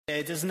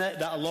Isn't it,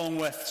 that along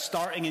with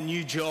starting a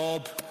new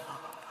job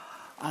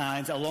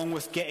and along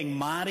with getting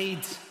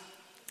married,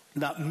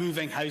 that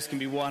moving house can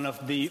be one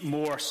of the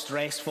more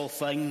stressful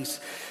things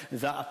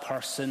that a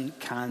person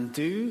can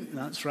do.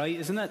 That's right,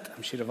 isn't it?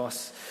 I'm sure of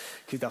us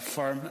could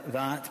affirm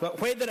that. But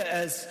whether it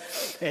is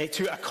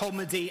to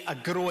accommodate a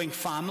growing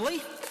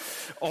family,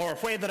 or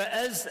whether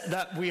it is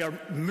that we are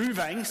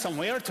moving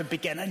somewhere to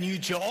begin a new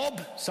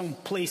job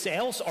someplace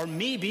else, or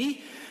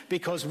maybe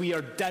because we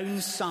are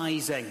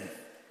downsizing,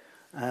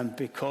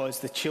 because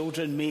the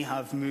children may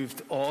have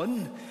moved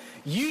on.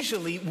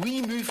 Usually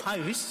we move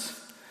house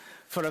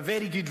for a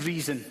very good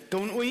reason,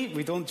 don't we?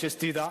 We don't just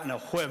do that on a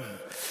whim.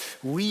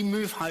 We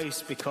move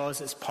house because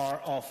it's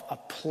part of a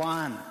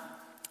plan.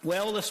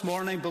 Well, this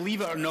morning, believe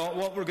it or not,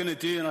 what we're going to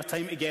do in our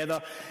time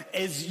together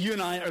is you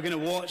and I are going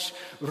to watch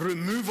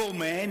removal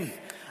men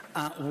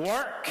at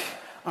work,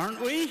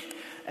 aren't we?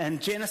 In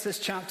Genesis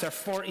chapter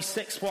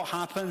 46, what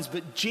happens?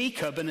 But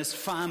Jacob and his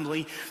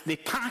family, they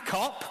pack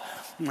up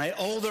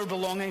all their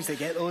belongings. They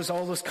get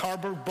all those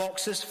cardboard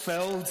boxes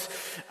filled,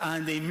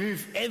 and they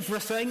move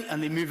everything,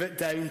 and they move it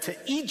down to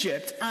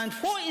Egypt. And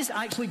what is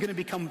actually going to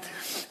become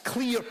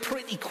clear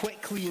pretty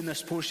quickly in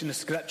this portion of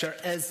Scripture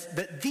is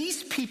that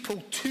these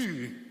people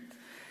too,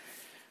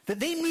 that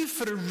they move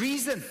for a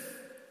reason.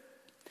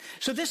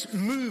 So this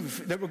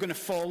move that we're going to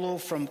follow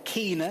from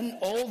Canaan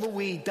all the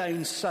way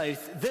down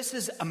south, this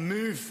is a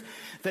move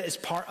that is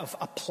part of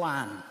a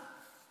plan.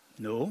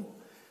 No,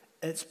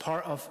 it's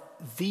part of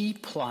the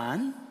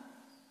plan.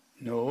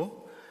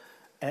 No,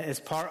 it is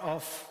part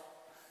of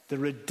the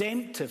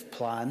redemptive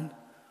plan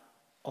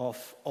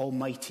of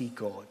Almighty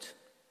God.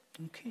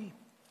 Okay.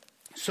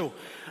 So,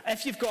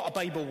 if you've got a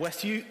Bible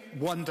with you,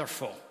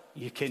 wonderful.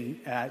 You can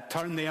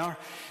turn there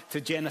to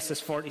Genesis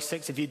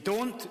 46. If you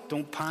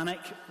don't panic.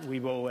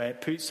 We will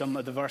put some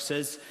of the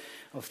verses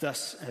of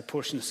this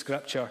portion of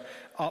Scripture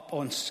up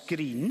on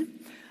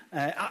screen.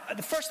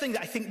 The first thing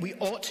that I think we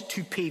ought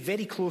to pay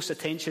very close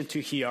attention to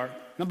here,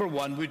 number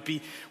one, would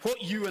be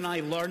what you and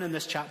I learn in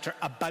this chapter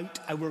about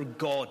our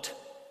God.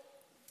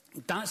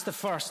 That's the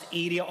first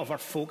area of our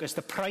focus,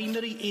 the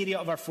primary area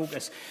of our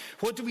focus.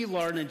 What do we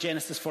learn in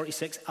Genesis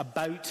 46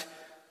 about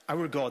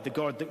our God, the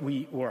God that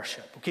we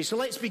worship? Okay, so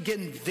let's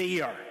begin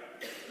there.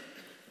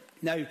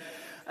 Now,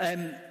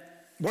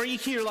 were you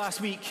here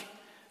last week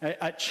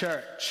at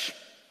church?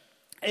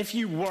 If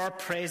you were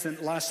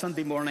present last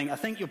Sunday morning, I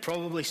think you'll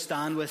probably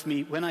stand with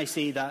me when I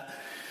say that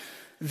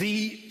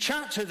the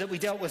chapter that we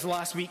dealt with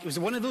last week was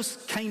one of those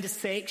kind of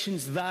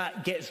sections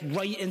that gets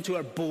right into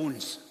our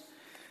bones.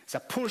 It's a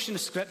portion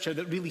of Scripture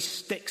that really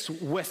sticks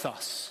with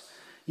us.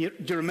 Do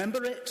you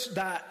remember it?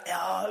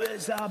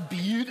 It's a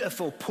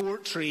beautiful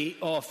portrait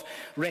of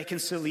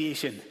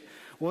reconciliation,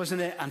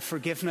 wasn't it? And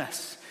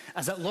forgiveness.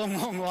 As at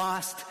long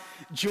last,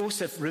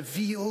 Joseph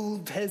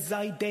revealed his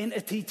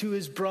identity to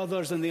his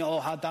brothers, and they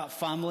all had that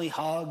family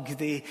hug.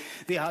 They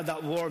had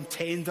that warm,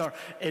 tender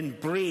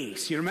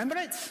embrace. You remember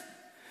it?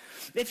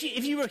 If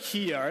you were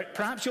here,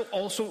 perhaps you'll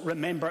also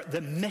remember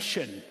the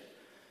mission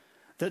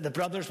that the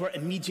brothers were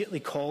immediately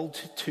called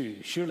to.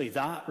 Surely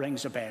that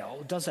rings a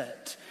bell, does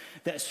it?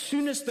 That as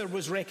soon as there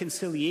was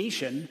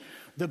reconciliation,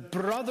 the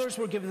brothers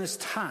were given this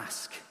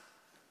task.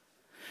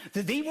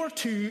 That they were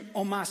to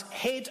almost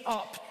head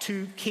up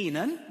to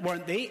Canaan,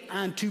 weren't they?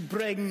 And to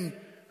bring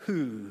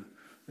who?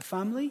 The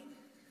family?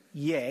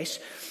 Yes.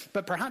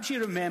 But perhaps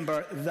you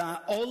remember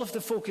that all of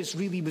the focus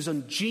really was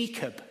on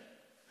Jacob.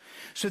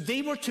 So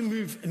they were to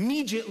move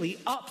immediately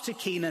up to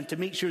Canaan to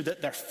make sure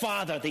that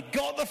they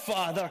got their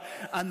father,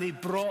 and they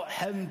brought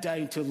him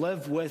down to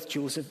live with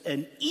Joseph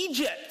in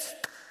Egypt.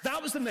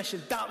 That was the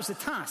mission. That was the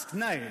task.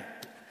 Now,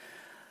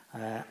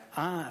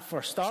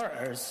 for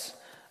starters,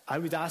 I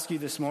would ask you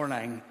this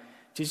morning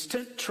just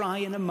to try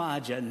and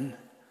imagine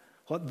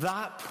what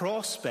that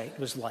prospect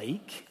was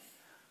like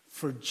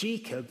for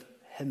Jacob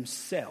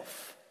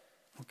himself.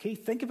 Okay,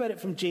 think about it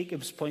from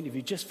Jacob's point of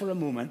view just for a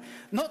moment.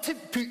 Not to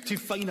put too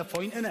fine a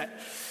point in it.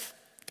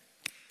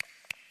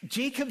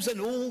 Jacob's an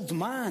old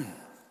man.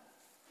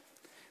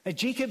 Now,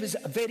 Jacob is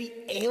a very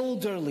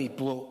elderly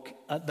bloke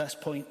at this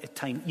point in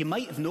time. You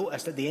might have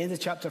noticed at the end of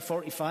chapter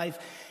 45,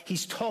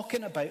 he's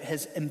talking about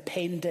his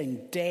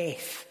impending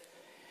death.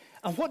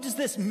 And what does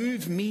this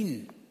move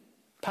mean?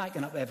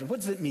 Packing up everything. What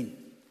does it mean?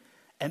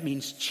 It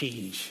means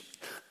change.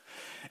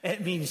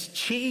 It means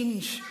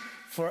change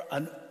for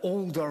an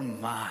older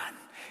man.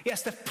 He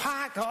has to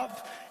pack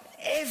up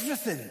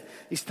everything.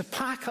 He has to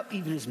pack up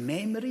even his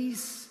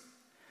memories,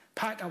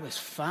 pack up his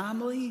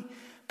family,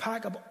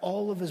 pack up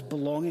all of his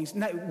belongings.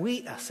 Now,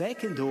 wait a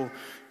second, though.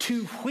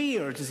 To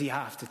where does he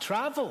have to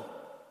travel?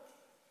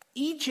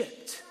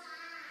 Egypt.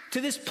 To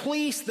this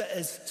place that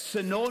is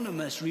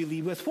synonymous,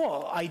 really, with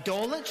what?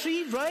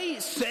 Idolatry, right?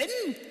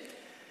 Sin?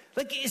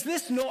 Like, is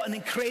this not an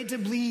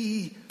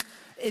incredibly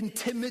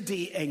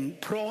intimidating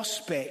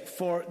prospect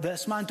for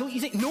this man? Don't you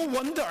think? No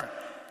wonder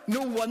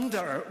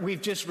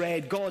we've just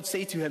read God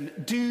say to him,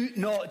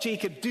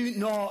 Jacob, do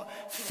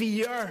not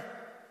fear.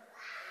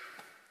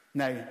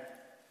 Now,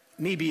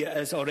 maybe it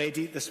is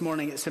already this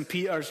morning at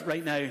St.Peter's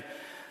right now.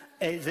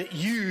 that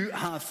you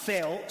have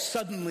felt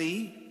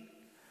suddenly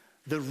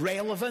the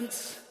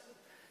relevance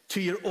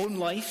to your own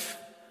life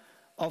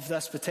of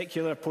this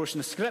particular portion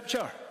of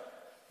Scripture.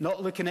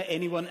 Not looking at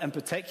anyone in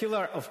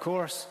particular, of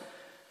course,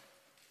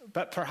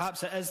 but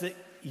perhaps it is that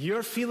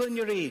you're feeling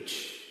your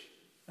age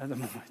at the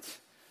moment.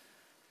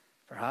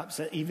 Perhaps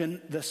that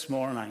even this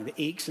morning, the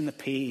aches and the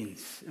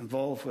pains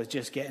involved with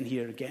just getting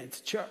here and getting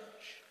to church.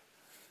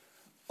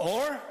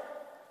 Or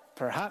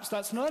perhaps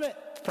that's not it.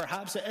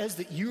 Perhaps it is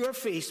that you are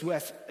faced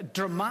with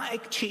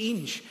dramatic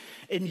change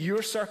in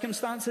your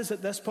circumstances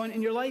at this point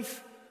in your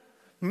life.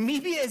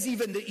 Maybe it is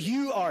even that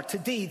you are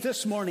today,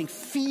 this morning,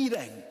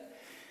 fearing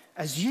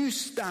as you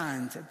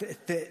stand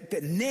at the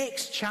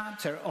next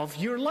chapter of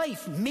your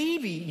life.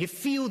 Maybe you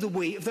feel the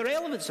weight of the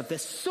elements of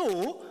this.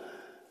 So,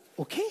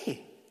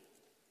 okay,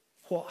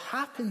 what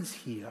happens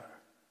here?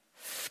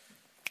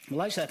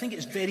 Well, actually, I think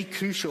it's very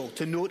crucial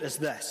to notice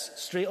this,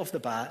 straight off the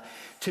bat,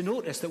 to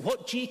notice that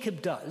what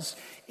Jacob does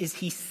is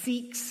he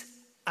seeks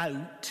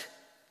out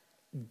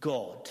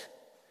God.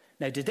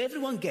 Now, did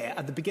everyone get,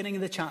 at the beginning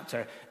of the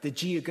chapter, the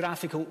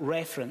geographical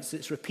reference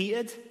that's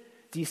repeated?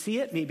 Do you see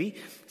it, maybe?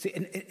 See,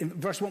 in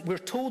verse 1, we're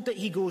told that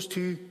he goes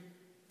to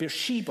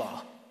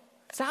Beersheba.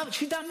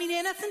 Should that mean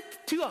anything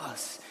to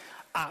us?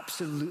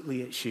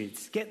 Absolutely it should.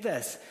 Get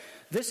this.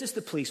 This is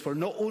the place where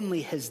not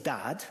only his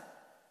dad,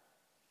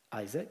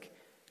 Isaac,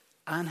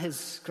 and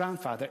his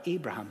grandfather,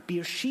 Abraham,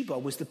 Beersheba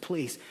was the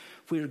place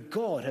where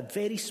God had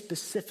very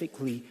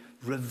specifically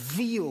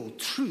revealed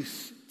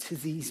truth to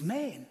these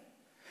men.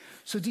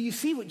 So do you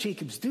see what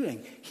Jacob's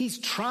doing? He's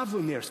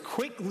traveling there as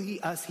quickly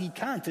as he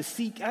can to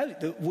seek out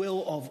the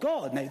will of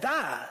God. Now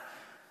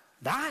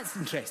that's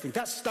interesting.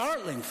 That's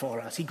startling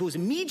for us. He goes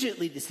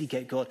immediately to seek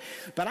out God.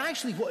 But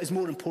actually what is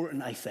more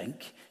important, I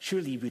think,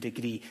 surely you would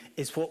agree,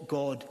 is what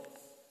God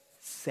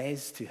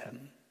says to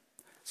him.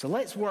 So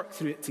let's work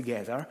through it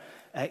together.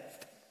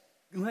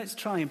 Let's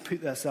try and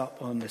put this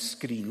up on the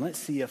screen. Let's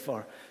see if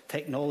our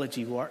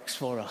technology works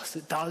for us.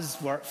 It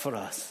does work for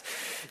us.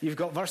 You've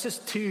got verses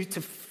 2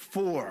 to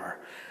 4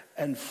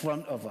 in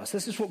front of us.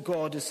 This is what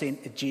God is saying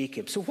to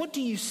Jacob. So what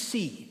do you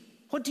see?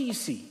 What do you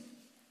see?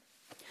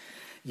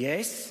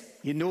 Yes,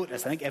 you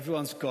notice, I think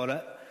everyone's got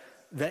it,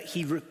 that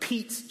he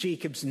repeats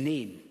Jacob's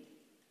name.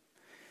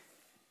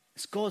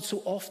 As God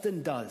so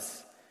often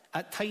does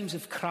at times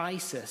of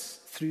crisis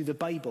through the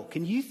Bible.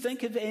 Can you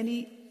think of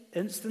any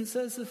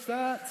instances of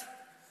that?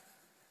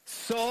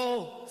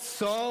 Saul,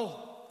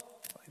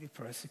 why do you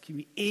persecute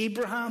me?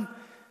 Abraham,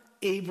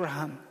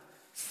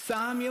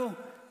 Samuel.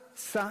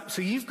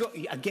 So you've got,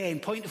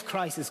 again, point of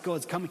crisis,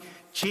 God's coming.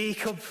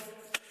 Jacob.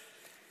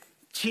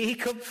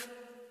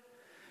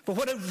 But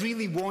what I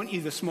really want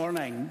you this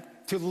morning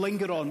to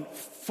linger on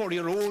for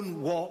your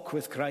own walk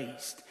with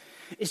Christ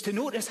is to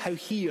notice how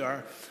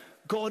here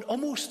God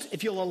almost,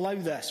 if you'll allow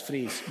this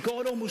phrase,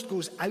 God almost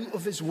goes out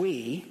of his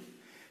way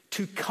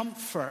to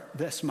comfort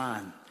this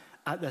man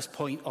at this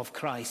point of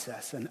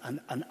crisis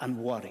and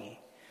worry.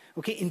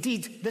 Okay,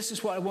 indeed, this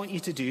is what I want you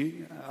to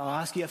do. I'll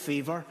ask you a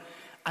favour.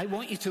 I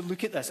want you to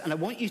look at this, and I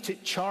want you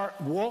to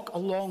walk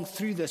along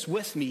through this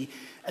with me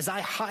as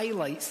I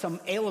highlight some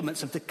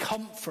elements of the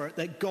comfort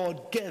that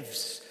God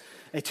gives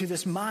to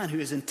this man who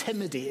is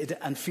intimidated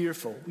and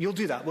fearful. You'll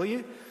do that, will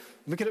you?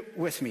 Look at it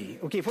with me.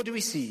 Okay, what do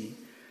we see?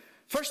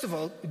 First of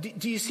all,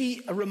 do you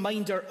see a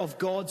reminder of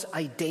God's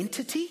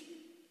identity?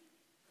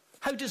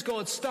 How does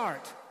God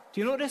start?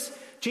 Do you notice?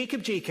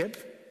 Jacob,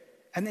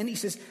 and then he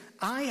says,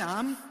 I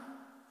am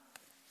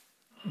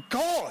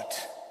God.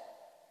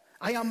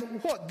 I am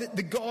what?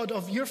 The God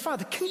of your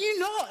father. Can you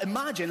not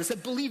imagine, as a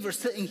believer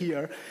sitting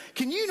here,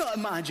 can you not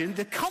imagine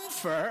the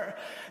comfort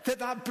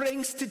that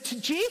brings to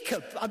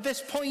Jacob at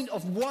this point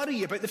of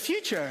worry about the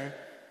future?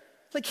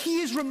 Like, he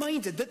is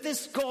reminded that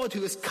this God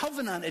who is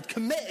covenanted,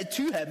 committed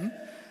to him,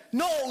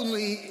 not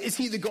only is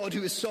he the God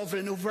who is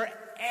sovereign over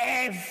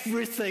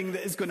everything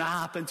that is going to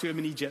happen to him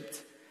in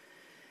Egypt,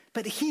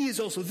 but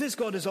this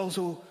God is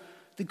also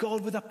the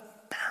God with a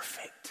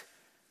perfect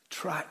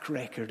track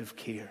record of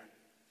care.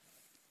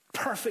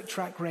 Perfect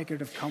track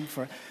record of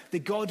comfort. The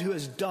God who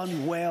has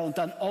done well and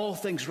done all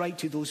things right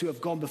to those who have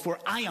gone before.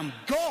 I am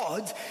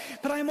God,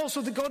 but I am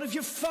also the God of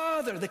your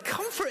father. The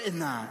comfort in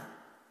that.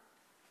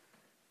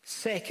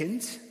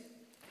 Second,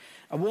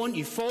 I want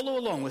you, follow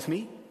along with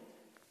me.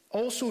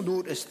 Also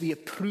notice the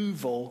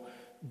approval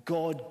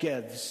God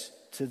gives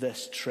to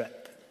this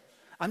trip.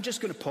 I'm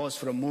just going to pause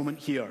for a moment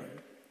here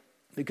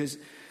because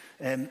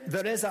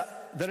there is,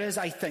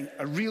 I think,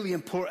 a really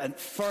important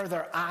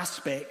further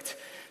aspect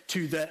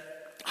to the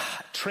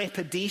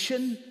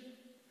trepidation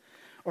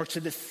or to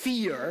the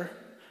fear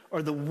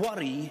or the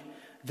worry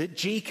that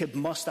Jacob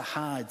must have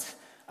had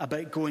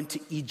about going to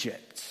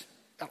Egypt.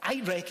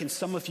 I reckon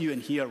some of you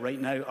in here right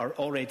now are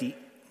already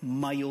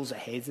miles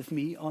ahead of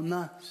me on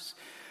this,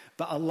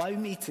 but allow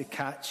me to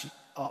catch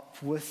up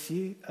with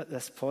you at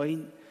this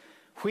point.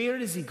 Where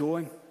is he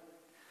going?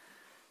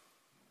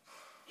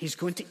 He's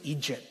going to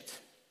Egypt.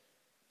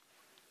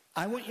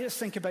 I want you to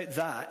think about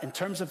that in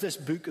terms of this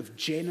book of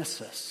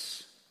Genesis.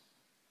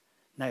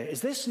 Now,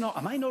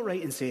 am I not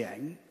right in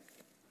saying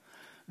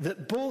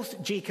that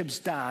both Jacob's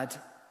dad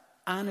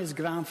and his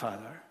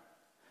grandfather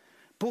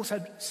both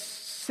had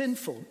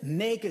sinful,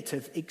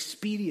 negative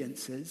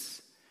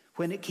experiences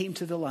when it came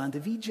to the land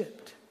of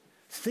Egypt.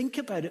 Think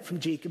about it from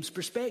Jacob's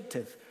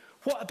perspective.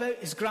 What about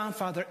his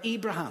grandfather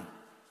Abraham?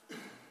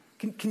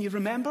 Can you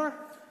remember?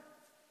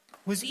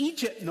 Was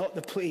Egypt not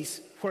the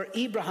place where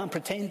Abraham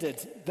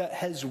pretended that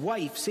his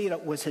wife, Sarah,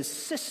 was his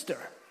sister?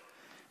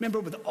 Remember,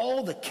 with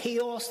all the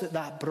chaos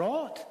that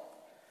brought?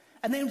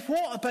 And then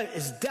what about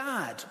his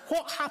dad?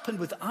 What happened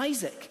with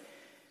Isaac?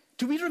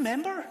 Do we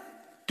remember?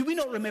 Do we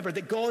not remember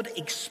that God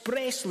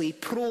expressly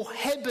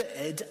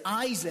prohibited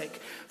Isaac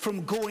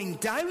from going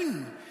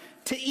down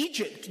to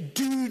Egypt?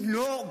 Do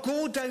not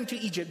go down to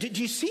Egypt. Did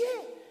you see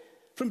it?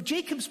 From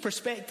Jacob's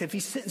perspective,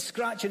 he's sitting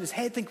scratching his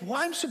head thinking,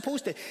 well, I'm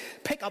supposed to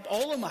pick up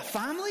all of my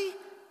family,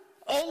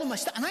 all of my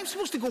stuff, and I'm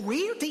supposed to go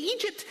where? To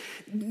Egypt?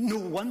 No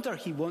wonder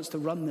he wants to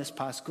run this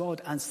past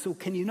God. And so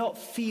can you not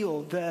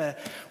feel the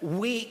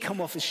weight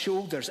come off his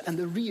shoulders and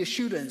the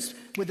reassurance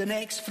with the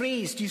next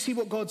phrase? Do you see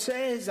what God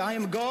says? I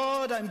am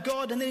God, I'm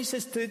God. And then he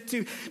says,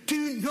 do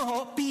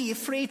not be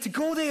afraid to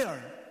go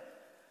there.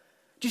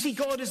 Do you see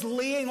God is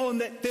laying on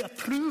the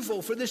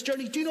approval for this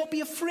journey? Do not be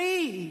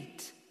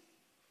afraid.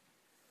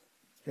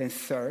 Then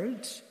third,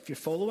 if you're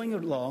following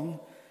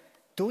along,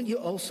 don't you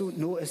also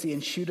notice the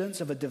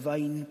assurance of a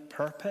divine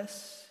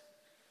purpose?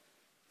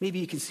 Maybe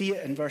you can see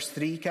it in verse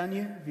 3, can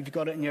you? Have you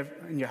got it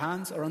in your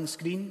hands or on the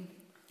screen?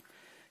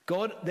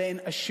 God then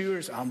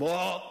assures, and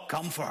what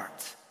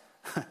comfort.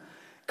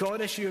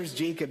 God assures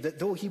Jacob that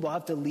though he will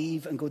have to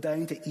leave and go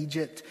down to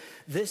Egypt,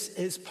 this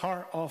is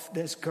part of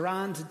this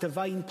grand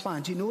divine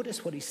plan. Do you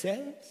notice what he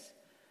says?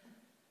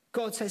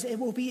 God says, it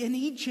will be in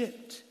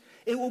Egypt.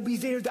 It will be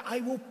there that I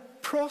will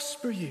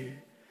prosper you.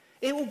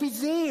 It will be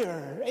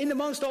there, in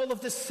amongst all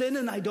of the sin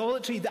and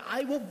idolatry, that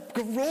I will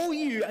grow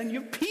you and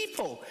your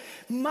people.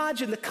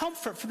 Imagine the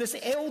comfort for this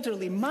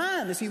elderly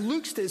man as he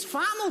looks to his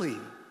family.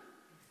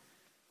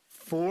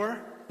 4,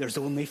 there's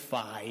only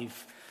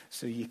 5,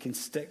 so you can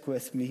stick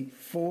with me.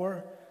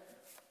 4,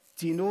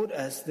 do you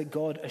notice that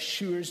God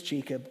assures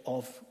Jacob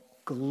of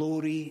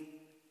glory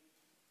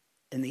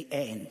in the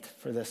end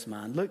for this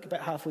man? Look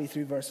about halfway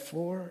through verse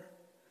 4.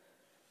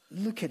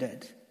 Look at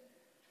it.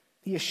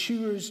 He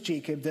assures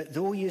Jacob that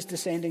though he is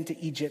descending to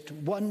Egypt,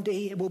 one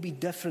day it will be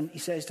different, he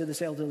says to this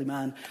elderly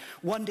man.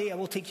 One day I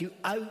will take you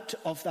out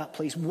of that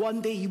place. One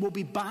day you will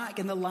be back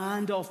in the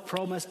land of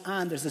promise.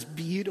 And there's this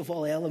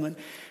beautiful element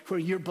where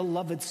your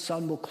beloved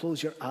son will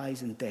close your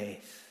eyes in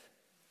death.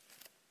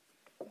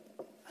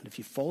 And if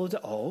you followed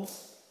it all,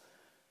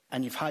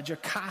 and you've had your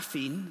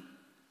caffeine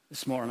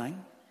this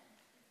morning,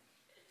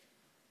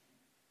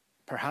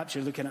 perhaps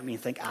you're looking at me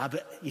and think,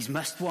 but he's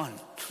missed one.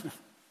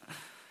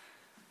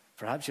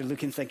 Perhaps you're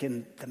looking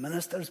thinking, the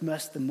minister's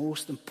missed the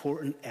most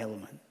important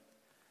element.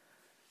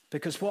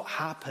 Because what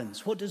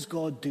happens? What does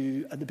God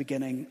do at the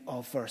beginning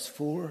of verse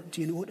 4?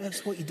 Do you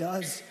notice what he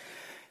does?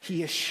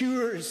 He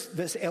assures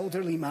this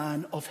elderly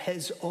man of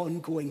his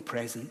ongoing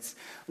presence.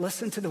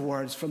 Listen to the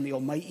words from the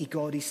Almighty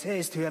God. He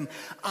says to him,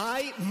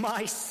 I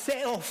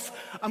myself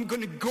am going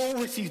to go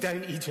with you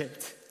down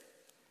Egypt.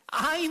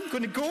 I'm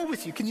going to go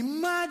with you. Can you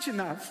imagine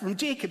that from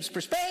Jacob's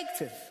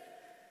perspective?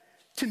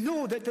 To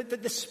know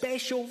that the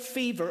special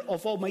favor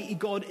of Almighty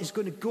God is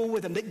going to go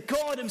with him, that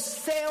God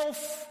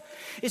himself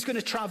is going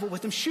to travel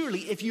with him.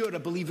 Surely, if you're a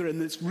believer in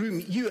this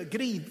room, you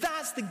agree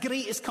that's the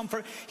greatest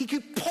comfort he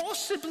could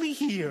possibly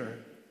hear.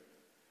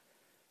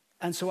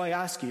 And so I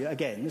ask you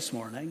again this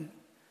morning,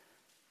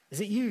 is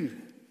it you?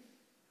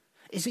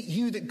 Is it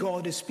you that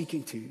God is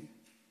speaking to?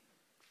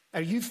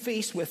 Are you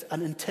faced with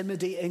an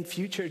intimidating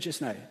future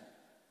just now?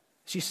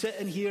 As you sit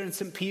in here in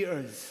St.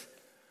 Peter's,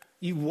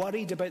 you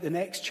worried about the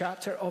next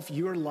chapter of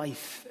your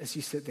life as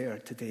you sit there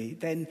today,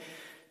 then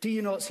do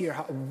you not see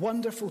a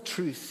wonderful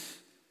truth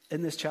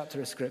in this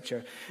chapter of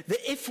Scripture?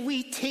 That if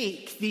we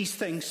take these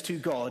things to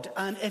God,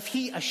 and if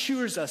he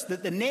assures us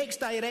that the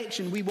next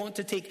direction we want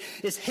to take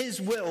is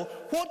his will,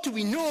 what do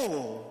we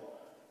know?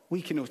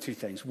 We can know 2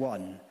 things.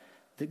 1,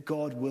 that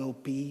God will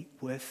be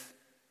with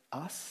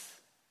us.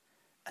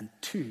 And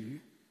 2,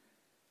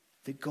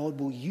 that God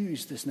will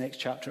use this next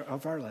chapter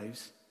of our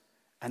lives,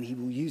 and he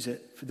will use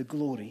it for the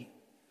glory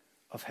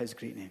of his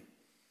great name.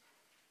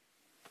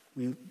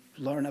 We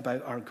learn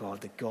about our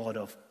God, the God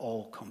of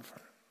all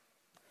comfort.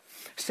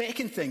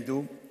 Second thing,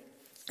 though,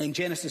 in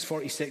Genesis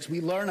 46,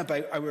 we learn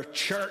about our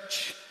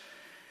church.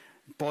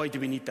 Boy, do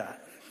we need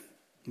that.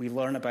 We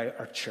learn about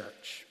our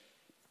church.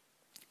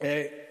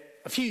 A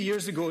few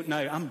years ago now,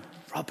 I'm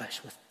rubbish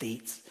with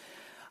dates.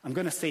 I'm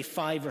going to say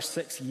 5 or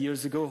 6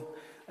 years ago,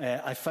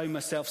 I found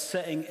myself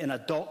sitting in a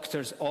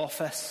doctor's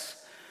office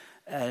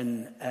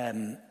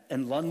in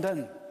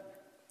London,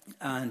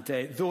 and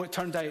though it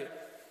turned out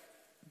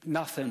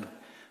nothing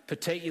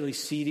particularly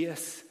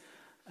serious,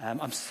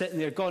 I'm sitting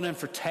there, gone in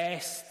for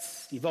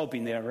tests. You've all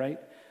been there, right?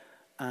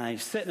 I'm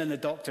sitting in the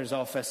doctor's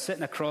office,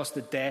 sitting across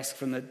the desk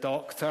from the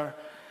doctor.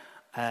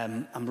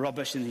 I'm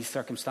rubbish in these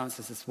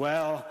circumstances as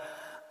well.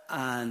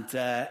 And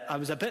I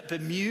was a bit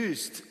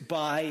bemused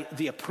by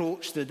the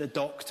approach that the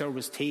doctor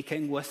was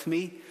taking with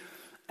me,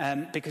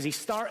 because he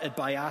started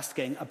by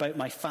asking about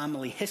my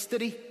family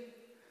history.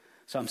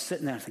 So I'm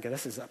sitting there thinking,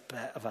 this is a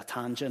bit of a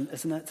tangent,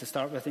 isn't it, to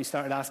start with? And he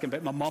started asking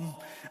about my mum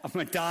and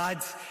my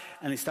dad,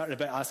 and he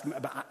started asking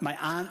about my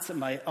aunt and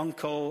my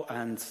uncle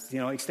and,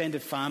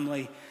 extended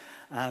family.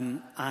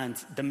 And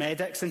the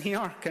medics in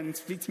here can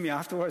speak to me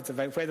afterwards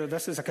about whether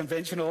this is a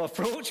conventional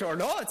approach or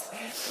not.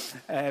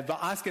 But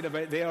asking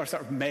about their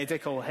sort of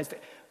medical history.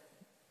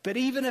 But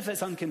even if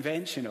it's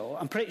unconventional,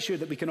 I'm pretty sure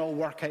that we can all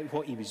work out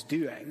what he was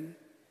doing.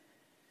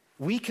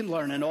 We can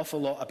learn an awful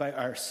lot about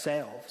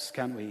ourselves,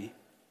 can't we?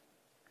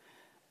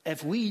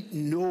 If we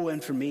know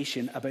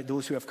information about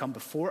those who have come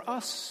before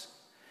us,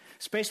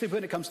 especially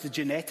when it comes to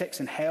genetics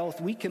and health,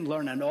 we can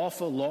learn an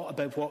awful lot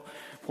about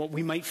what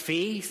we might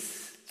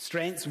face,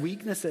 strengths,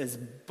 weaknesses,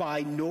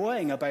 by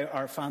knowing about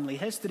our family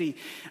history.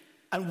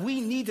 And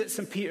we need at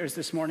St. Peter's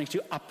this morning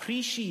to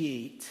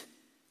appreciate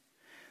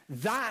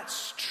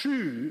that's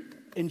true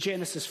in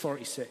Genesis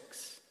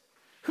 46.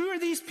 Who are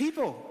these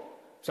people?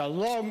 It's a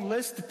long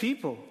list of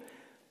people.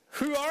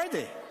 Who are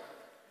they?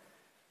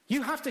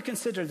 You have to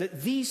consider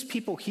that these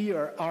people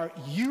here are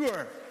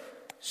your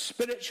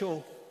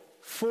spiritual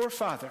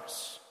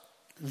forefathers.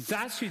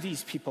 That's who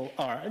these people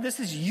are. And this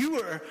is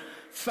your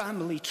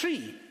family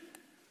tree.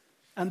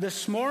 And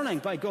this morning,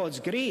 by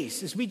God's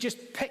grace, as we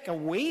just pick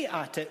away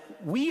at it,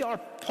 we are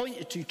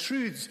pointed to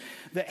truths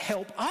that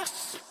help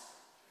us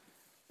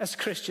as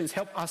Christians,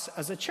 help us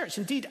as a church.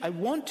 Indeed, I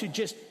want to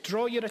just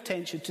draw your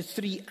attention to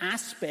three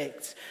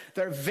aspects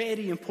that are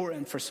very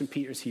important for St.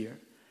 Peter's here.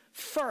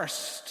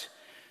 First,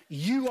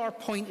 you are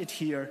pointed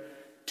here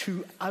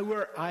to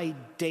our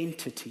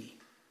identity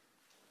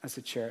as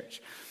a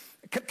church.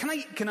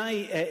 Can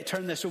I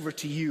turn this over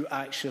to you,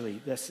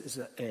 actually? This is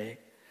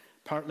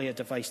partly a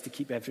device to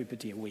keep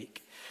everybody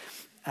awake.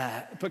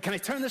 But can I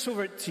turn this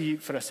over to you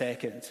for a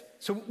second?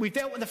 So we've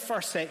dealt with the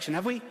first section,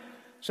 have we?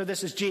 So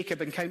this is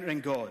Jacob encountering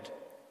God.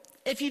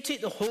 If you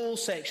take the whole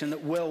section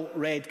that Will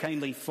read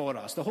kindly for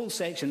us, the whole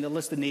section, the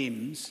list of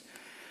names,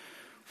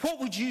 what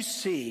would you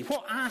say?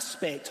 What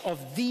aspect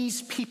of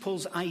these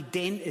people's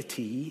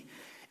identity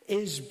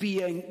is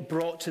being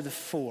brought to the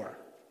fore?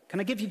 Can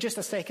I give you just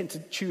a second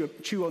to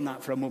chew on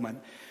that for a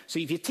moment? So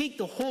if you take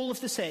the whole of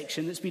the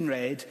section that's been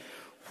read,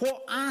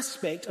 what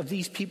aspect of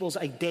these people's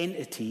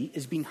identity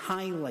is being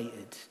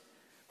highlighted?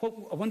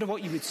 I wonder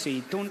what you would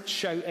say. Don't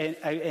shout out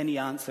any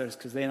answers,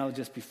 because then I'll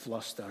just be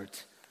flustered.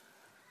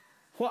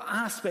 What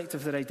aspect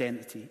of their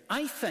identity?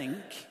 I think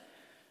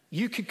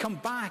you could come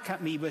back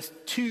at me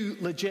with two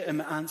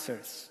legitimate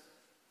answers.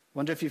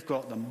 Wonder if you've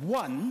got them.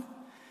 One,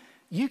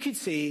 you could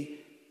say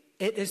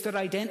it is their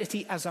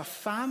identity as a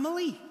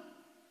family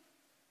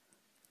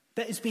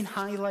that has been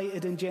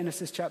highlighted in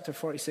Genesis chapter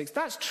 46.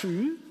 That's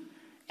true.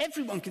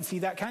 Everyone can see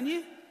that, can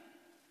you?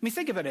 I mean,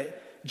 think about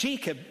it.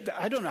 Jacob,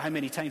 I don't know how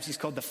many times he's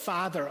called the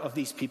father of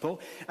these people,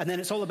 and then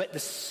it's all about the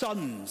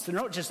sons. They're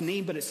not just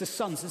named, but it's the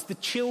sons, it's the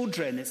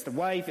children, it's the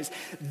wife.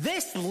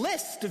 This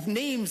list of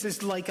names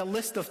is like a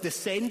list of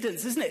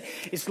descendants, isn't it?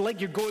 It's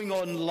like you're going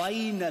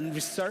online and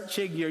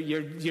researching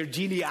your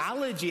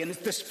genealogy, and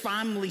this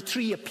family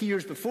tree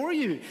appears before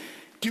you.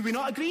 Do we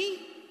not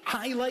agree?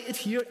 Highlighted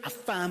here, a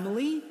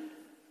family.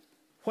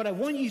 What I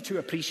want you to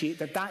appreciate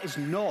that is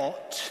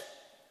not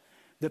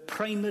the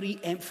primary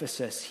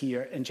emphasis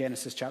here in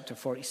Genesis chapter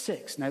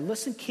 46. Now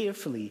listen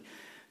carefully.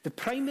 The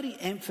primary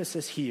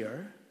emphasis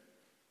here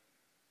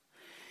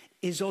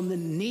is on the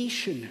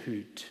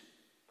nationhood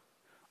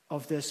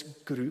of this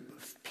group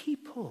of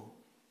people.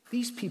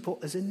 These people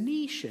as a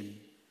nation.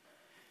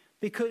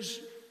 Because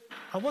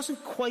I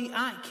wasn't quite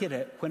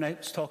accurate when I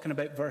was talking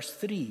about verse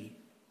 3.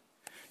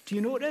 Do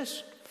you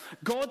notice?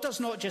 God does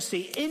not just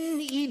say,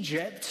 in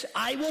Egypt,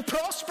 I will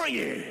prosper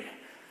you.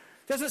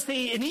 Doesn't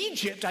say, in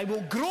Egypt, I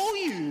will grow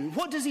you.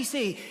 What does he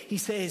say? He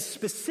says,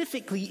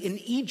 specifically, in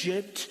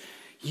Egypt,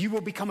 you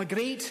will become a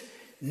great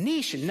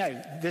nation.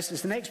 Now, this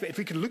is the next bit. If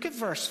we could look at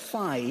verse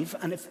 5,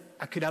 and if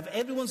I could have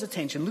everyone's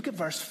attention, look at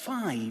verse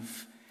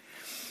 5.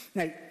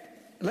 Now,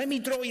 let me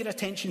draw your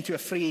attention to a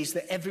phrase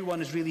that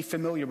everyone is really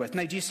familiar with.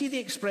 Now, do you see the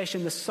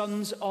expression, the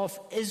sons of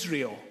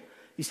Israel?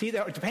 You see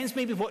there? It depends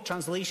maybe what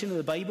translation of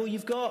the Bible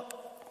you've got.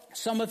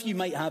 Some of you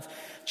might have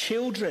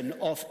children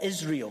of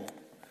Israel.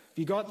 Have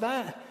you got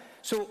that?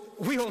 So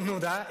we all know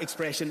that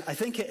expression. I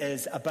think it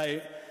is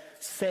about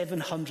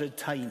 700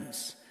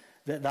 times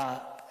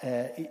that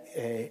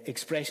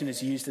expression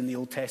is used in the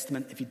Old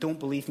Testament. If you don't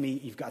believe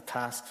me, you've got a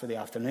task for the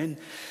afternoon.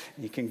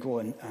 You can go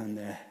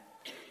and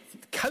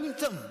count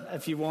them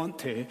if you want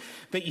to.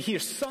 But you hear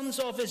sons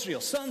of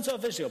Israel,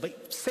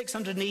 about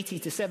 680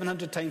 to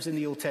 700 times in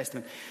the Old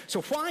Testament.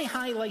 So why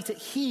highlight it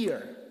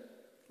here?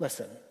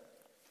 Listen,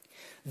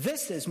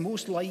 this is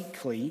most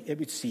likely, it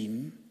would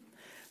seem,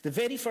 the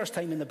very first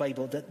time in the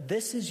Bible that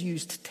this is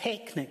used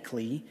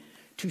technically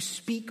to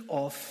speak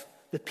of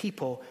the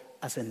people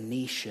as a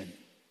nation.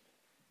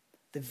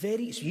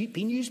 It's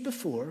been used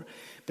before,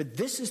 but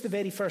this is the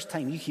very first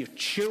time you hear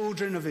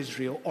children of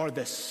Israel or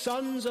the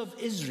sons of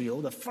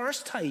Israel, the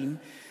first time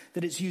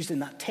that it's used in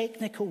that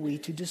technical way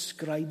to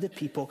describe the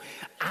people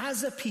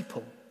as a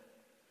people,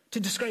 to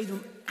describe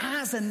them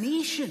as a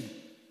nation.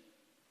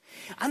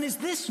 And is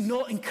this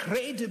not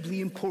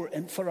incredibly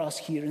important for us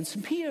here in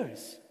St.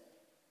 Peter's?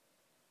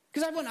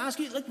 Because I want to ask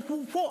you,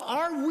 what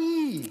are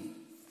we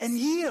in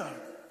here?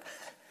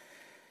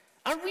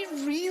 Are we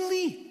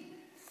really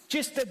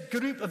just a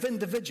group of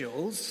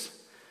individuals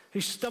who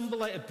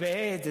stumble out of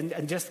bed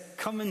and just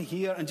come in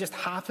here and just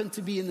happen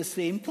to be in the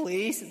same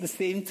place at the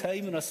same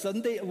time on a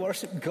Sunday to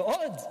worship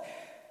God?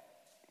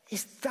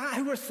 Is that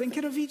how we're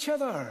thinking of each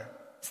other?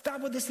 Is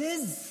that what this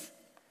is?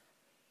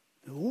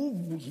 No,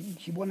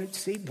 you want to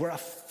say we're a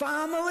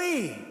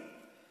family.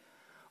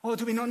 Oh,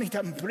 do we not need to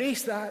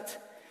embrace that?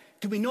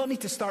 Do we not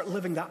need to start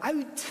living that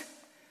out?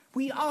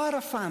 We are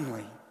a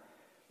family.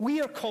 We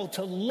are called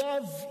to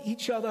love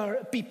each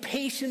other, be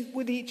patient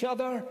with each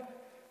other.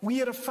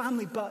 We are a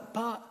family, but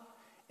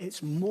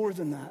it's more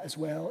than that as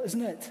well,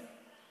 isn't it?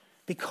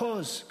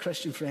 Because,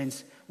 Christian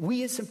friends,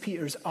 we at St.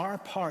 Peter's are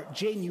part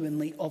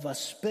genuinely of a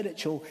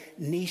spiritual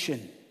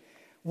nation.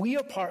 We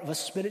are part of a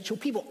spiritual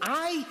people.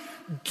 I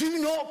do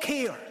not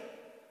care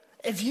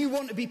if you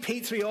want to be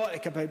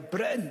patriotic about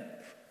Britain.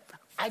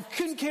 I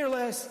couldn't care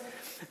less.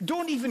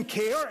 Don't even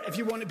care if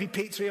you want to be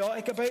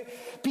patriotic about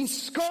being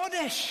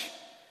Scottish.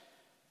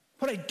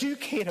 What I do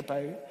care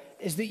about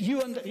is that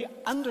you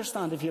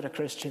understand, if you're a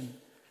Christian,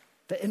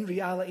 that in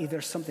reality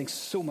there's something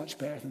so much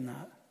better than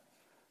that.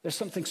 There's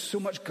something so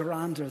much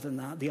grander than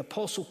that. The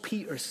Apostle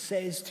Peter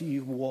says to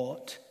you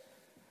what?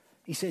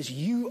 He says,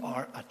 you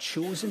are a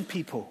chosen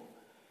people.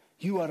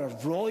 You are a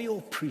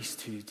royal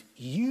priesthood.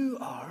 You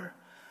are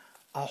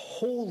a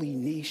holy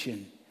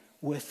nation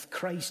with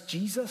Christ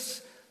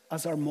Jesus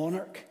as our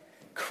monarch.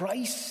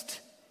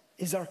 Christ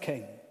is our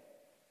king.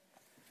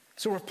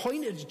 So we're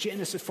pointed to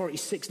Genesis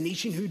 46,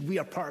 nationhood. We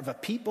are part of a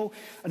people.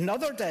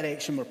 Another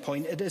direction we're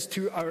pointed is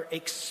to our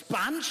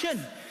expansion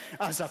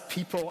as a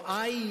people.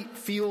 I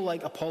feel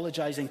like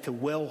apologising to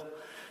Will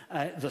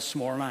this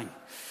morning.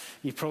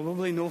 You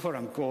probably know where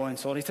I'm going.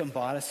 Sorry to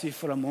embarrass you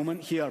for a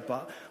moment here,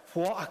 but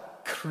what a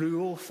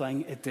cruel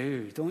thing to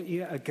do. Don't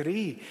you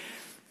agree?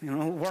 You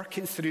know,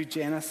 working through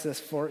Genesis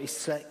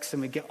 46,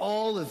 and we get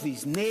all of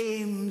these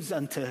names,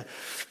 and to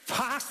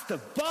pass the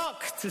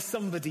buck to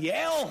somebody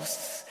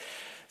else.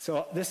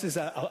 So this is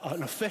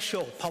an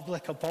official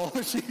public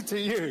apology to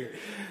you.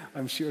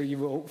 I'm sure you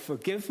will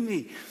forgive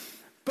me.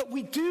 But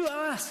we do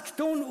ask,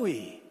 don't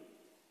we?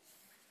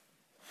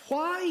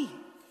 Why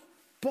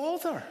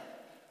bother?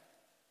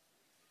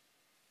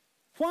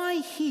 Why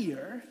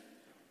here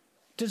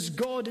does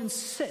God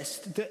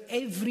insist that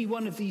every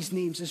one of these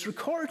names is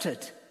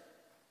recorded?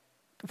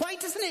 Why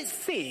doesn't it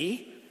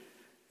say,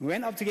 we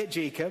went up to get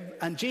Jacob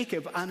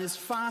and his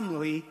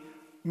family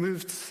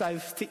moved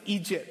south to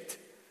Egypt?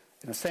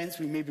 In a sense,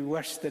 we maybe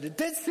wish that it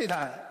did say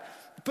that.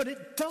 But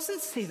it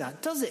doesn't say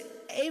that, does it?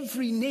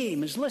 Every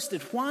name is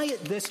listed. Why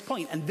at this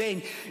point? And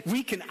then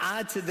we can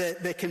add to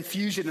the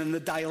confusion and the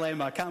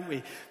dilemma, can't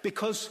we?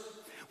 Because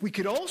we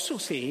could also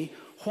say,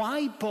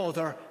 why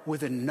bother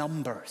with the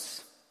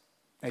numbers?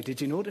 Now, did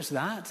you notice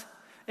that?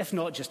 If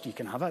not, just you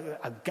can have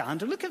a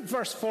gander. Look at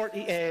verse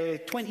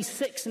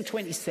 26 and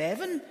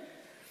 27.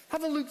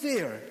 Have a look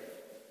there.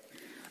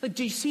 Like,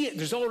 do you see it?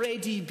 There's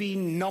already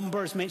been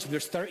numbers mentioned.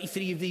 There's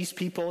 33 of these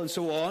people and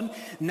so on.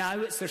 Now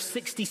there's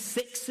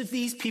 66 of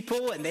these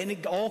people, and then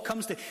it all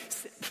comes to...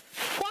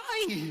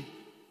 Why?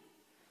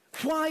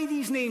 Why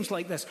these names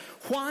like this?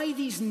 Why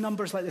these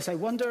numbers like this? I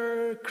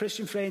wonder,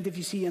 Christian friend, if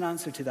you see an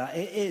answer to that.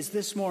 It is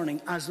this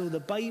morning as though the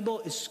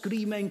Bible is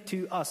screaming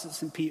to us at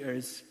St.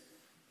 Peter's.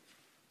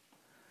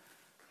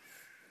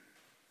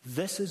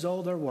 This is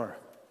all there were.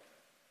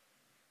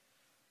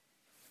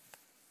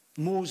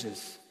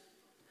 Moses,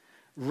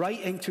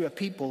 writing to a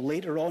people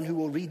later on who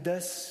will read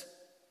this,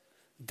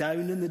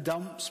 down in the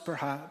dumps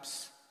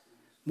perhaps,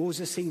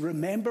 Moses saying,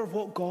 remember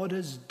what God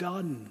has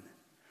done.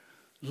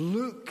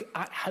 Look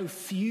at how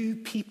few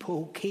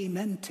people came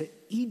into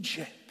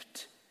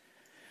Egypt.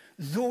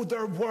 Though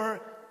there were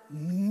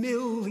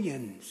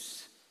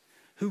millions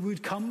who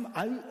would come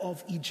out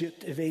of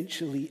Egypt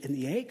eventually in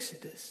the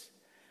Exodus,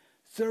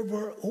 there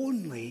were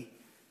only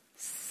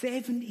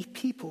 70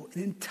 people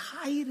in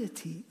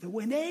entirety that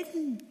went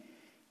in.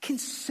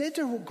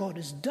 Consider what God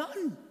has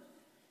done.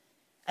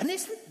 And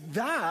isn't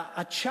that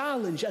a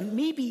challenge and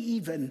maybe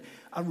even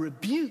a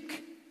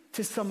rebuke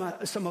to some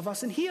of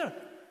us in here?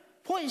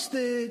 What is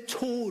the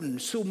tone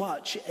so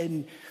much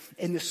in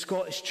the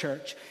Scottish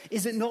church?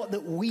 Is it not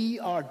that we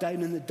are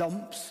down in the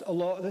dumps a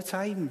lot of the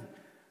time?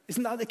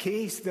 Isn't that the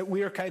case, that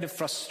we're kind of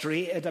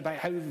frustrated about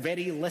how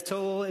very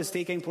little is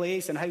taking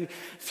place and how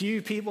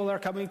few people are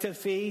coming to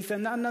faith?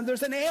 And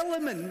there's an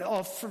element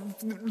of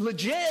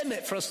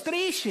legitimate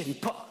frustration.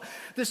 But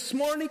this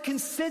morning,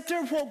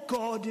 consider what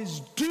God is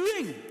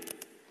doing.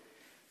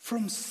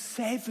 From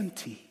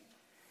 70,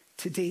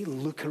 today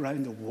look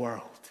around the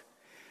world.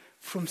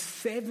 From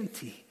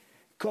 70,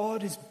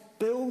 God is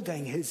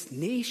building his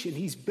nation.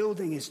 He's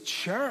building his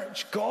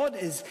church. God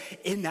is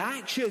in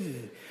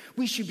action.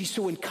 We should be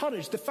so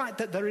encouraged. The fact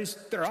that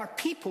there are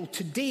people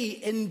today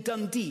in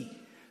Dundee,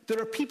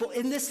 there are people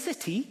in this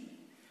city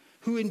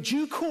who in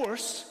due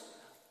course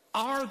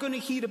are going to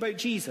hear about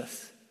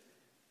Jesus.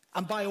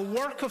 And by a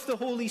work of the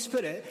Holy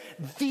Spirit,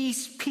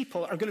 these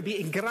people are going to be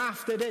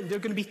engrafted in. They're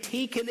going to be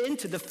taken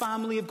into the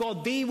family of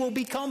God. They will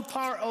become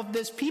part of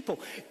this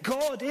people.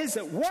 God is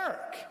at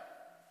work.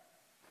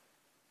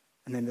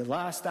 And then the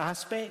last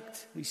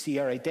aspect, we see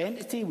our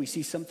identity. We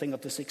see something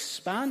of this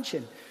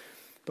expansion.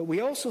 But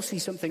we also see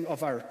something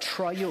of our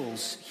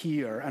trials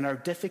here and our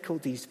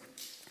difficulties.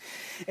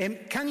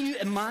 Can you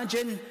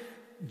imagine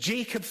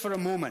Jacob for a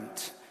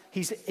moment?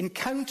 He's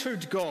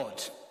encountered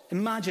God.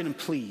 Imagine him,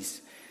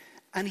 please.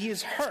 And he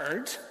has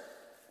heard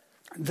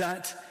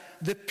that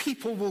the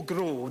people will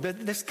grow.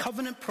 That this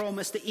covenant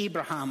promise to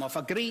Abraham of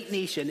a great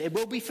nation, it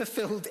will be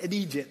fulfilled in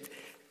Egypt.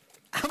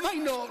 Am I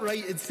not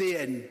right in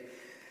saying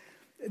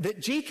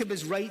that Jacob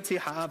is right to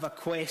have a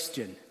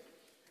question?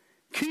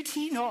 Could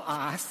he not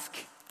ask,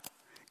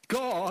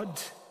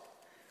 God,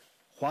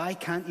 why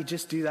can't you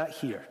just do that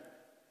here?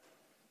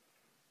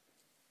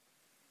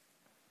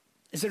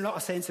 Is there not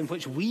a sense in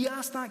which we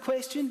ask that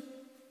question?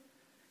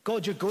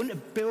 God, you're going to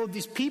build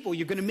these people.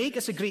 You're going to make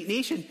us a great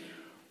nation.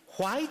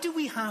 Why do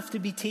we have to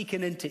be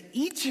taken into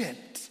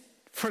Egypt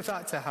for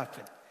that to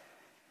happen?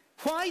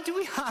 Why do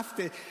we have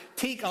to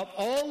take up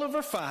all of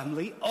our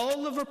family,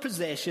 all of our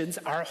possessions,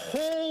 our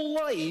whole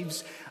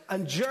lives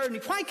and journey?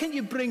 Why can't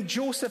you bring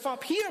Joseph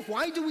up here?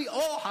 Why do we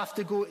all have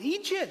to go to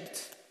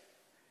Egypt?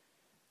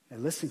 Now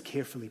listen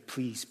carefully,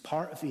 please.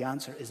 Part of the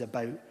answer is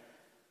about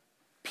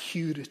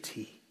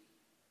purity.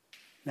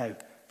 Now,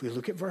 if we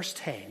look at verse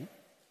 10,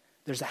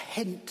 there's a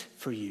hint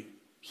for you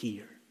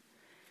here.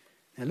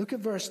 Now look at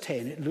verse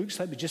 10. It looks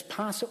like we just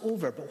pass it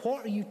over, but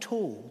what are you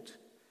told?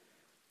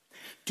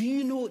 Do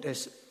you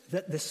notice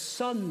that the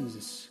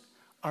sons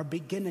are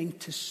beginning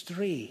to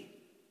stray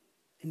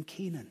in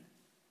Canaan?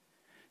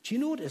 Do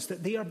you notice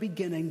that they are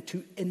beginning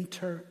to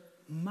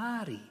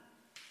intermarry,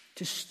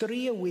 to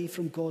stray away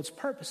from God's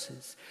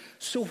purposes?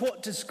 So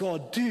what does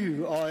God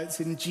do? Oh, it's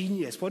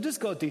ingenious. What does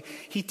God do?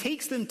 He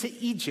takes them to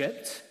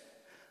Egypt,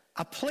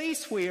 a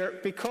place where,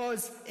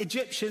 because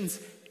Egyptians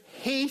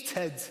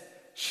hated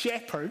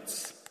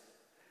shepherds,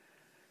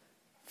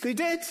 they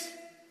did.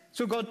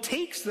 So God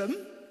takes them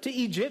to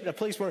Egypt, a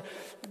place where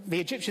the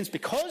Egyptians,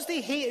 because they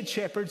hated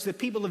shepherds, the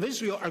people of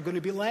Israel are going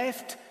to be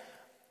left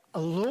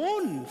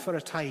alone for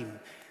a time.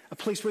 A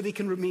place where they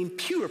can remain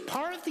pure.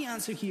 Part of the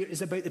answer here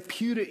is about the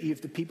purity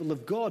of the people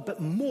of God, but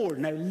more.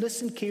 Now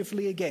listen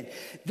carefully again.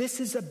 This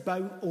is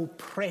about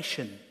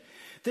oppression.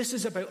 This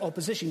is about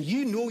opposition.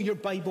 You know your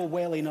Bible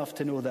well enough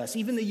to know this.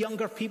 Even the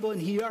younger people in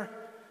here,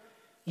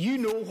 you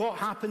know what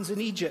happens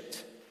in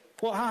Egypt.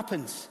 What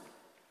happens?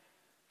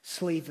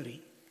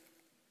 Slavery.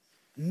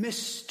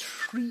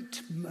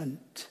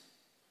 Mistreatment.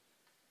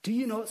 Do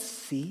you not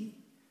see?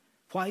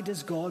 Why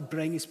does God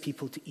bring his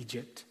people to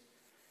Egypt?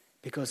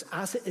 Because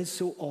as it is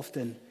so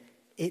often,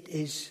 it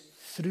is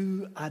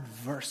through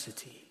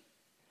adversity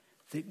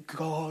that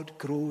God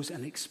grows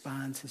and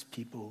expands his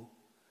people.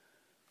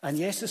 And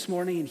yes, this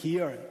morning in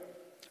here,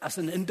 as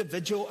an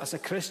individual, as a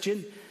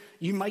Christian,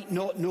 you might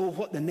not know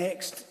what the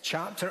next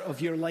chapter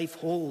of your life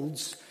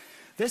holds.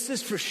 This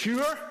is for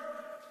sure.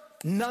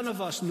 None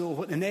of us know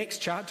what the next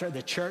chapter of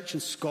the church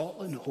in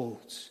Scotland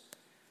holds.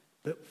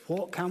 But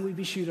what can we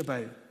be sure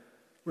about?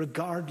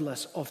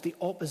 Regardless of the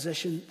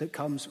opposition that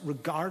comes,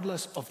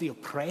 regardless of the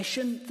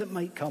oppression that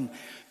might come,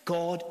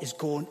 God is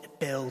going to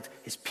build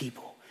his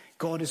people.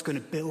 God is going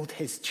to build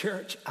his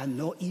church, and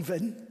not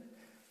even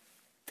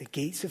the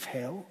gates of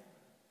hell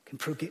can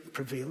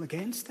prevail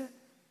against it.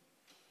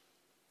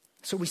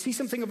 So we see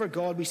something of our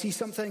God, we see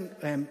something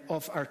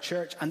of our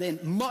church, and then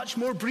much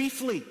more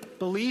briefly,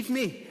 believe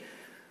me,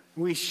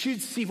 we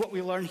should see what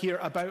we learn here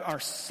about our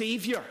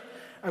Saviour.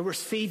 Our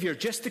Saviour.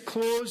 Just to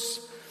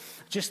close,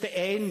 just to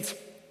end,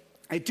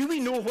 do we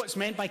know what's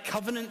meant by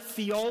covenant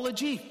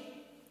theology?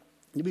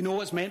 Do we know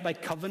what's meant by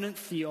covenant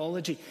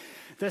theology?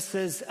 This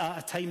is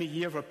a time of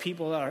year where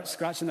people are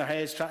scratching their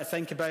heads trying to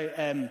think about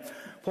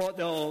what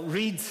they'll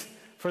read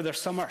for their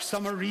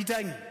summer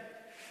reading.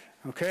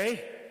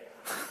 Okay?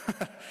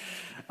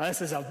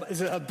 This is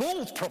a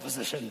bold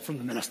proposition from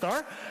the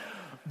minister,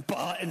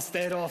 but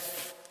instead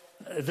of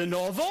the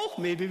novel,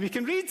 maybe we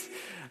can read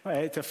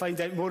to find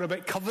out more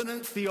about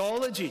covenant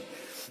theology.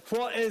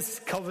 What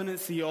is covenant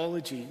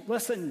theology?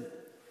 Listen,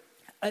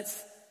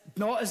 it's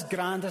not as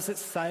grand as it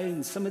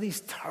sounds. Some of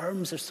these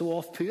terms are so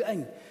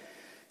off-putting.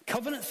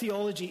 Covenant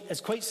theology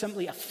is quite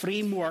simply a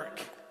framework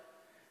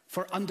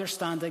for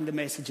understanding the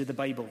message of the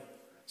Bible.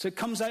 So it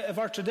comes out of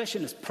our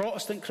tradition as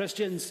Protestant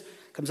Christians,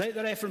 comes out of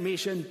the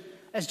Reformation.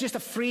 It's just a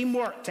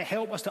framework to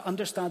help us to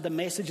understand the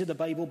message of the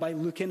Bible by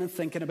looking and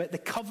thinking about the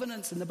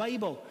covenants in the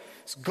Bible.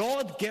 It's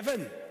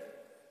God-given.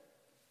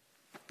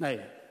 Now,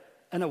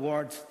 in a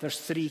word, there's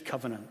 3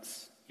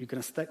 covenants. You're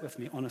going to stick with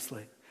me,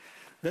 honestly.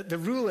 The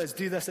rule is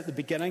do this at the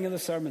beginning of the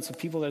sermon so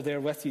people are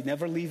there with you.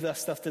 Never leave this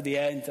stuff to the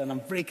end, and I'm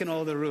breaking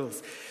all the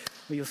rules.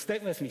 But you'll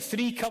stick with me.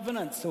 3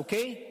 covenants,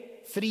 okay?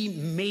 3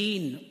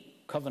 main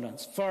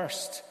covenants.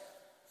 First,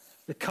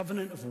 the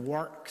covenant of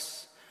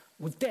works.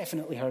 We've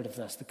definitely heard of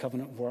this, the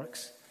covenant of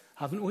works,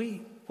 haven't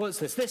we? What's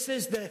this? This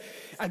is the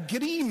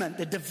agreement,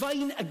 the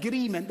divine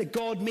agreement that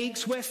God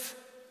makes with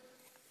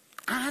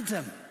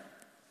Adam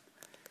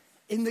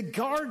in the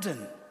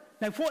garden.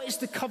 Now, what is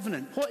the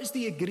covenant? What is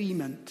the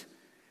agreement?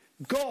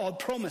 God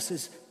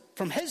promises,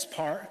 from his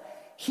part,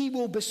 he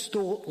will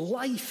bestow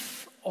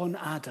life on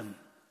Adam.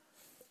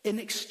 In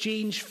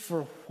exchange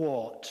for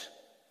what?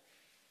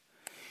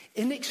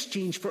 In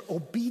exchange for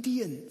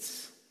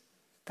obedience.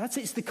 That's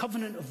it. It's the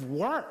covenant of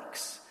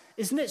works,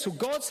 isn't it? So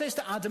God says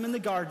to Adam in the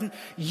garden,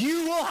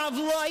 you will have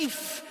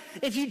life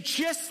if you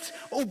just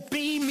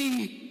obey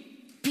me.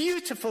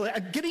 Beautiful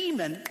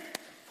agreement.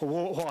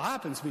 Well, what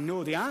happens? We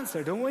know the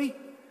answer, don't we?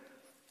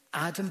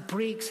 Adam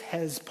breaks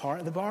his part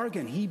of the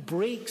bargain. He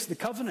breaks the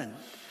covenant.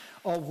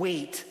 Oh,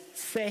 wait.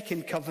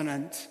 Second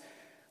covenant.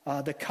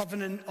 The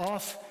covenant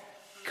of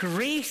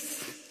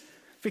grace.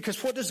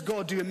 Because what does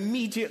God do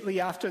immediately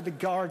after the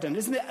garden?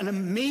 Isn't it an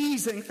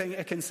amazing thing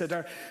to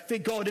consider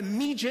that God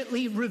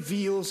immediately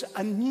reveals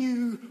a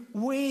new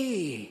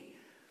way?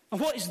 And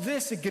what is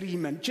this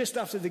agreement just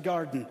after the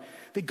garden?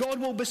 That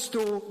God will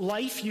bestow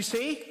life, you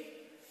say?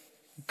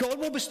 God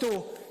will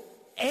bestow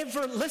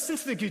listen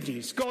to the good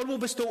news. God will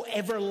bestow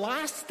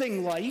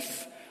everlasting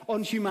life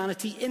on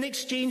humanity in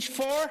exchange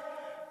for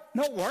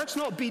not works,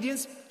 not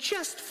obedience,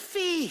 just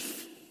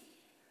faith.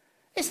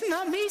 Isn't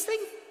that amazing?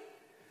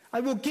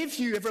 I will give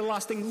you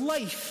everlasting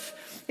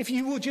life if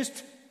you will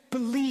just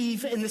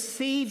believe in the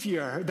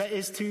Savior that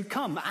is to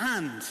come.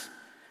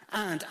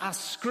 And as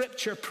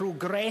Scripture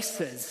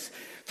progresses,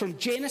 from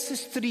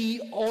Genesis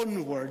 3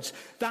 onwards,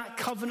 that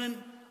covenant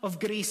of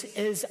grace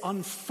is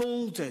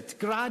unfolded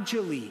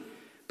gradually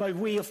by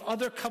way of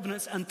other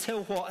covenants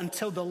until what?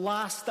 Until the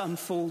last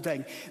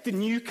unfolding, the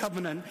new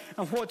covenant.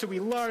 And what do we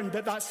learn?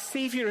 That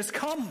Savior has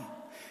come.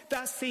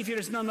 That Savior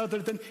is none other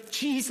than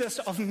Jesus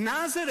of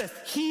Nazareth.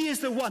 He is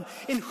the one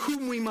in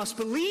whom we must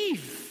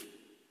believe.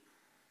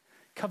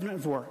 Covenant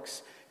of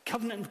works.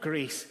 Covenant of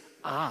grace.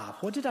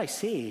 What did I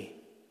say?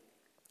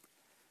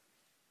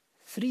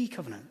 3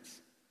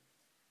 covenants.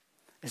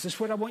 This is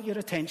where I want your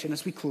attention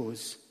as we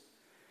close.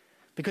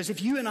 Because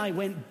if you and I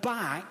went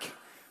back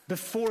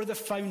before the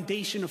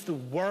foundation of the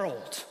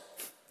world,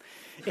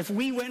 if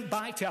we went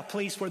back to a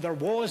place where there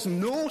was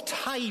no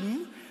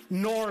time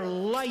nor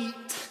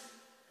light,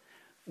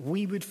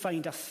 we would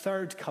find a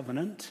 3rd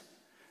covenant,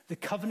 the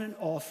covenant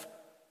of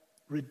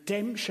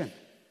redemption.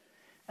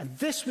 And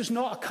this was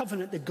not a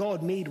covenant that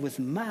God made with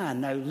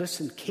man. Now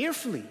listen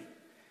carefully.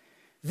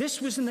 This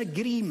was an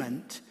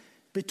agreement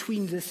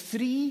between the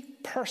 3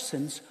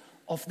 persons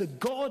of the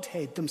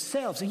Godhead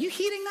themselves. Are you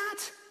hearing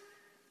that?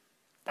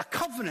 A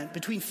covenant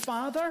between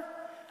Father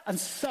and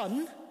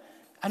Son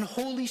and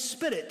Holy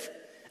Spirit.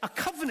 A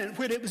covenant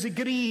where it was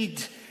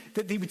agreed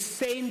that they would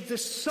send the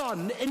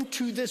Son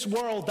into this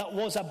world that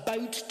was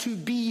about to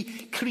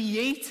be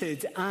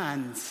created.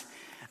 And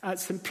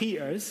at St.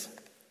 Peter's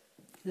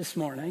this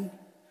morning,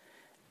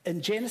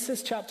 in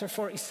Genesis chapter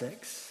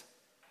 46,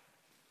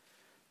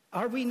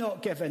 are we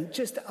not given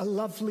just a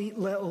lovely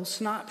little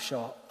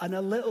snapshot and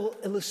a little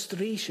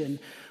illustration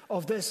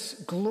of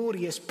this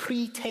glorious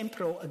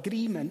pre-temporal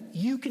agreement?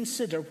 You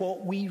consider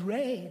what we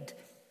read.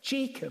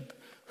 Jacob,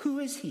 who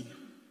is he?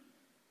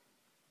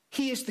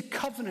 He is the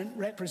covenant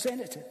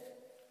representative.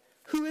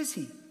 Who is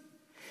he?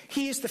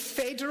 He is the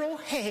federal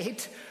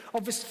head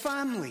of his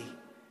family.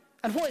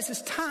 And what is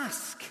his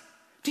task?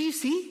 Do you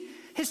see?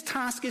 His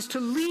task is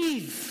to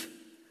leave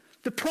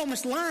the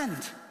promised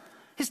land.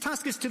 His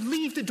task is to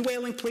leave the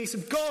dwelling place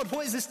of God.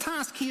 What is his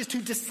task? He is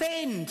to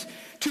descend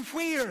to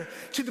where?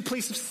 To the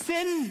place of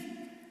sin.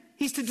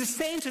 He's to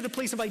descend to the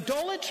place of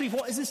idolatry.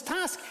 What is his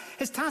task?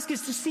 His task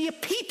is to see a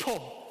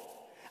people,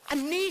 a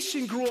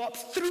nation grow up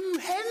through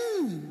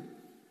him.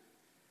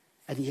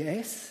 And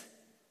yes,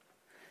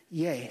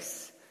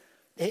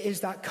 it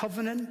is that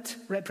covenant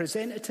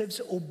representative's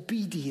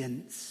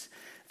obedience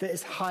that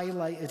is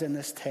highlighted in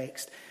this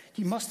text.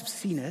 You must have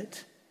seen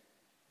it.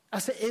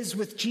 As it is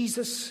with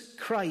Jesus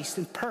Christ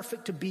in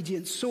perfect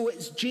obedience, so it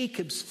is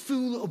Jacob's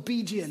full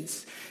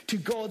obedience to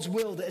God's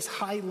will that is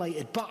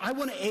highlighted. But I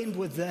want to end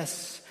with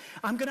this.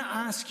 I'm going to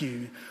ask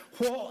you,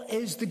 what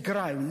is the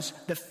grounds,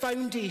 the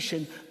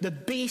foundation, the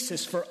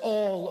basis for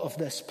all of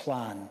this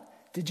plan?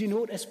 Did you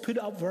notice? Put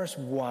up verse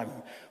 1.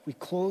 We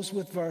close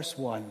with verse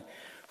 1.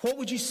 What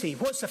would you say?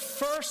 What's the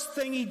first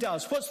thing he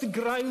does? What's the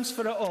grounds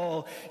for it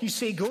all? You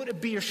say, go to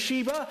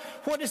Beersheba.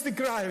 What is the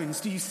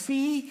grounds? Do you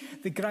see?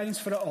 The grounds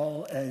for it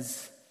all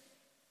is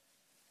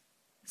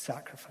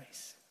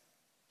sacrifice.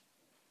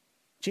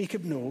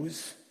 Jacob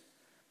knows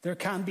there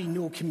can be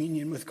no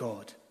communion with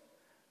God.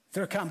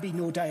 There can be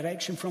no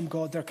direction from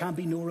God. There can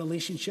be no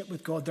relationship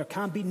with God. There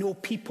can be no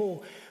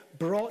people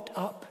brought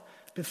up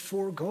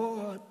before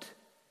God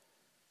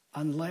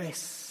unless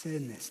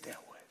sin is dealt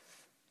with.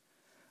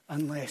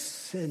 Unless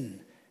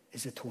sin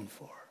is atoned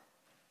for.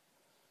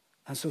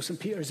 And so, St.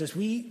 Peter's, as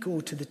we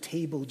go to the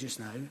table just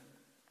now,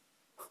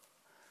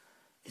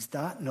 is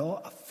that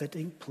not a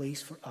fitting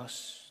place for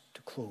us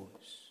to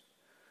close?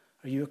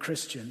 Are you a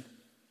Christian?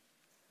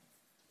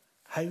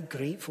 How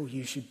grateful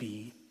you should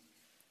be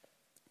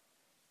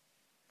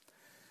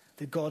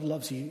that God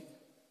loves you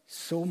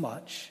so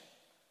much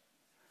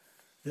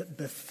that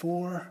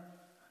before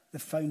the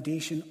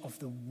foundation of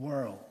the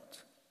world,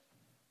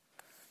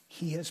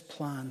 he has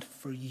planned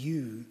for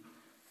you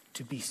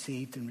to be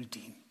saved and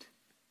redeemed.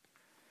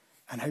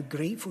 And how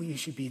grateful you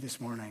should be this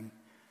morning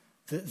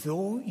that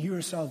though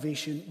your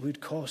salvation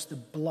would cost the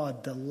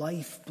blood, the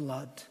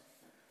lifeblood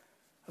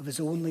of his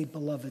only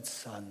beloved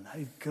Son,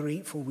 how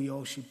grateful we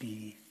all should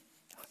be.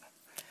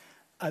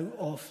 Out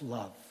of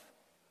love,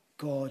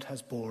 God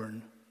has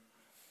borne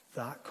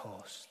that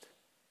cost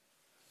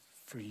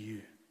for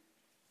you.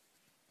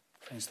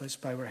 Friends, let's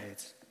bow our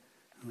heads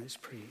and let's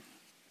pray.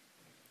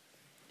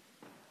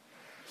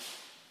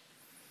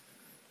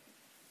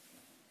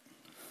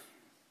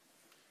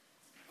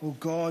 Oh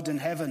God in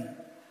heaven,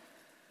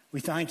 we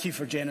thank you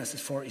for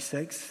Genesis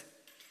 46.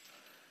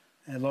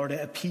 Lord,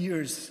 it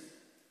appears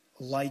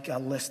like a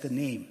list of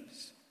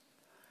names,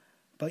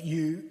 but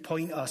you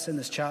point us in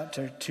this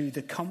chapter to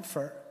the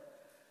comfort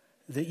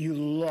that you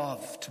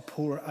love to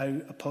pour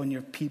out upon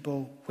your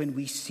people when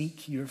we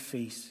seek your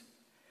face.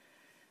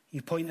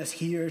 You point us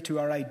here to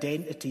our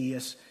identity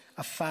as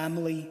a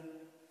family,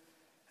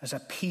 as a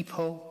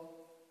people.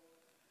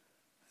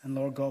 And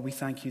Lord God, we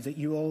thank you that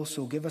you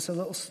also give us a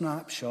little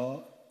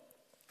snapshot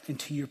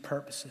into your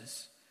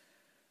purposes.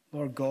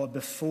 Lord God,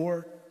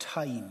 before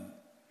time,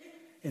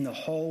 in the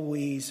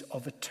hallways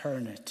of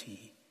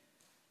eternity,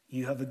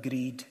 you have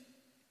agreed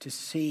to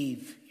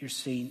save your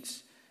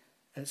saints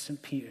at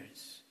St.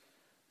 Peter's.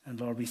 And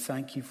Lord, we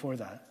thank you for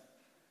that.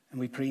 And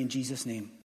we pray in Jesus' name.